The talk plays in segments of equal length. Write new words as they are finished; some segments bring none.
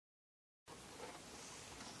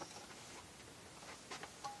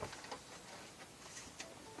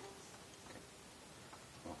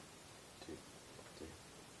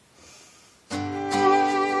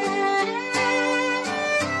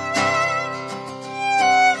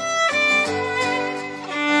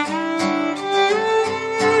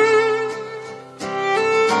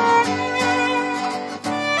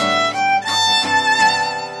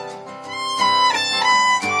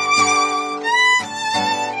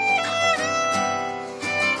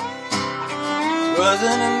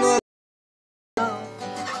wasn't another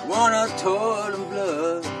one of toil and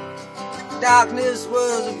blood. Darkness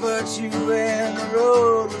was a virtue and the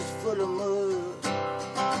road was full of mud.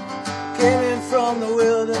 Came in from the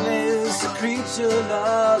wilderness, a creature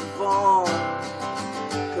love born.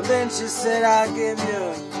 But then she said, I'll give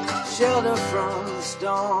you shelter from the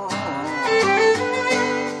storm.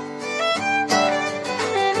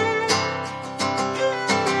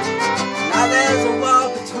 Now there's a wall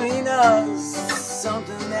between us,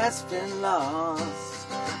 something that's been lost.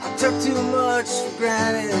 I took too much for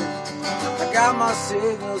granted, I got my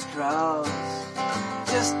signals crossed.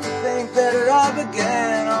 Just to think that it all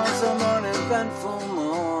began on some uneventful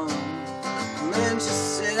morn. And then she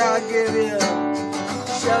said, I'll give you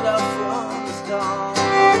shelter from the storm.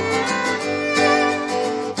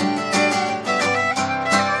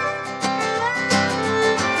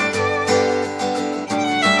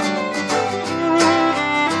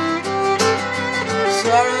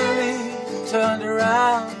 Suddenly turned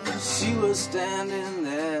around, she was standing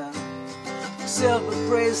there, silver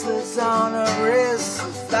bracelets on her wrists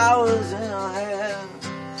and flowers in her hair.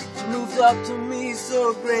 She moved up to me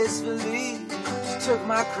so gracefully, she took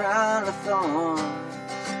my crown of thorns.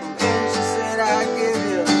 And then she said, I'll give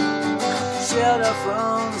you shelter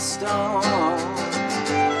from the storm.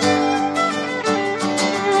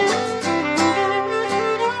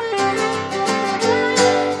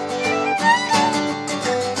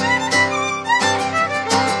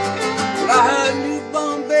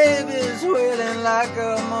 Like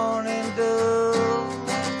a morning dove,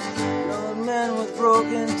 old men with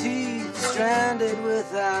broken teeth, stranded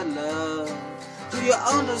without love. Do you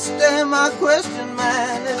understand my question,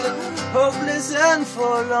 man? Is it hopeless and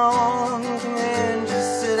forlorn? And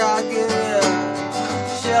just said, I'll give you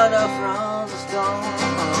shelter from the storm.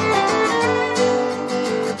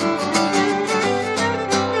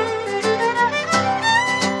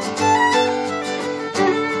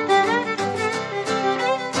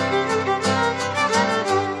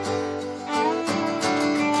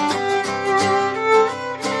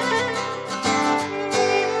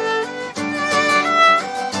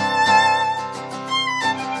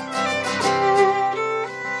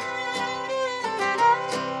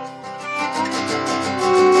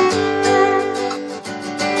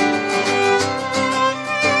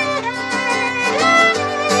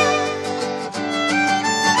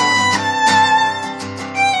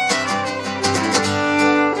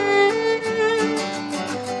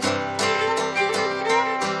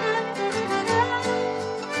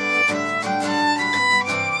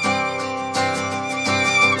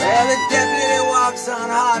 Well, the deputy walks on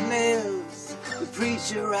hard nails, the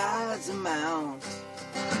preacher rides a mount.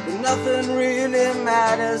 But nothing really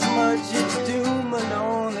matters much, it's doom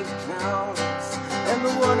alone that counts. And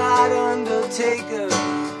the one-eyed undertaker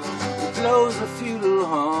that blows a feudal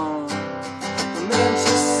horn. And then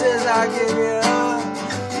she says, I'll give you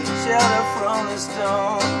shelter from the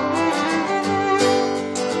storm.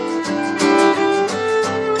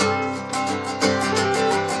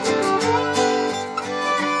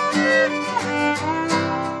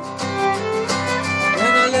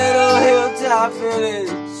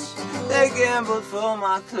 Village, they gambled for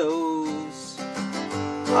my clothes.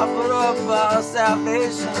 Offered up our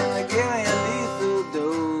salvation, they gave me a lethal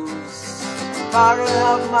dose. Bottled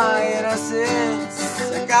up my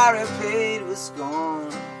innocence, I got repaid with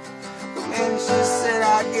scorn. But then she said,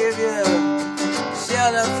 I'll give you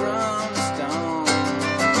shelter from the storm.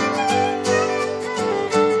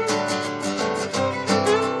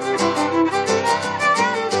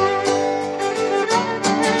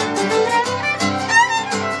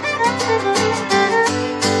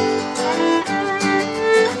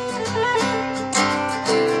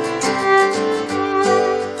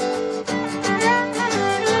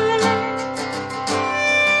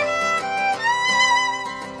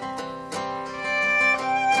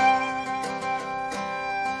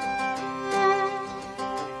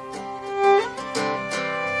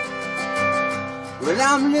 Well,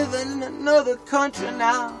 I'm living in another country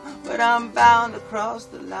now, but I'm bound to cross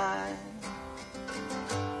the line.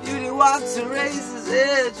 Beauty walks a razor's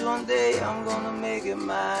edge, one day I'm gonna make it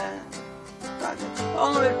mine. If I can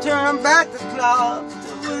only turn back the clock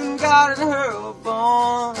to when God and her were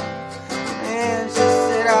born. And she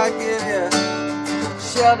said, I'll give you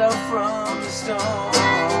shelter from the storm.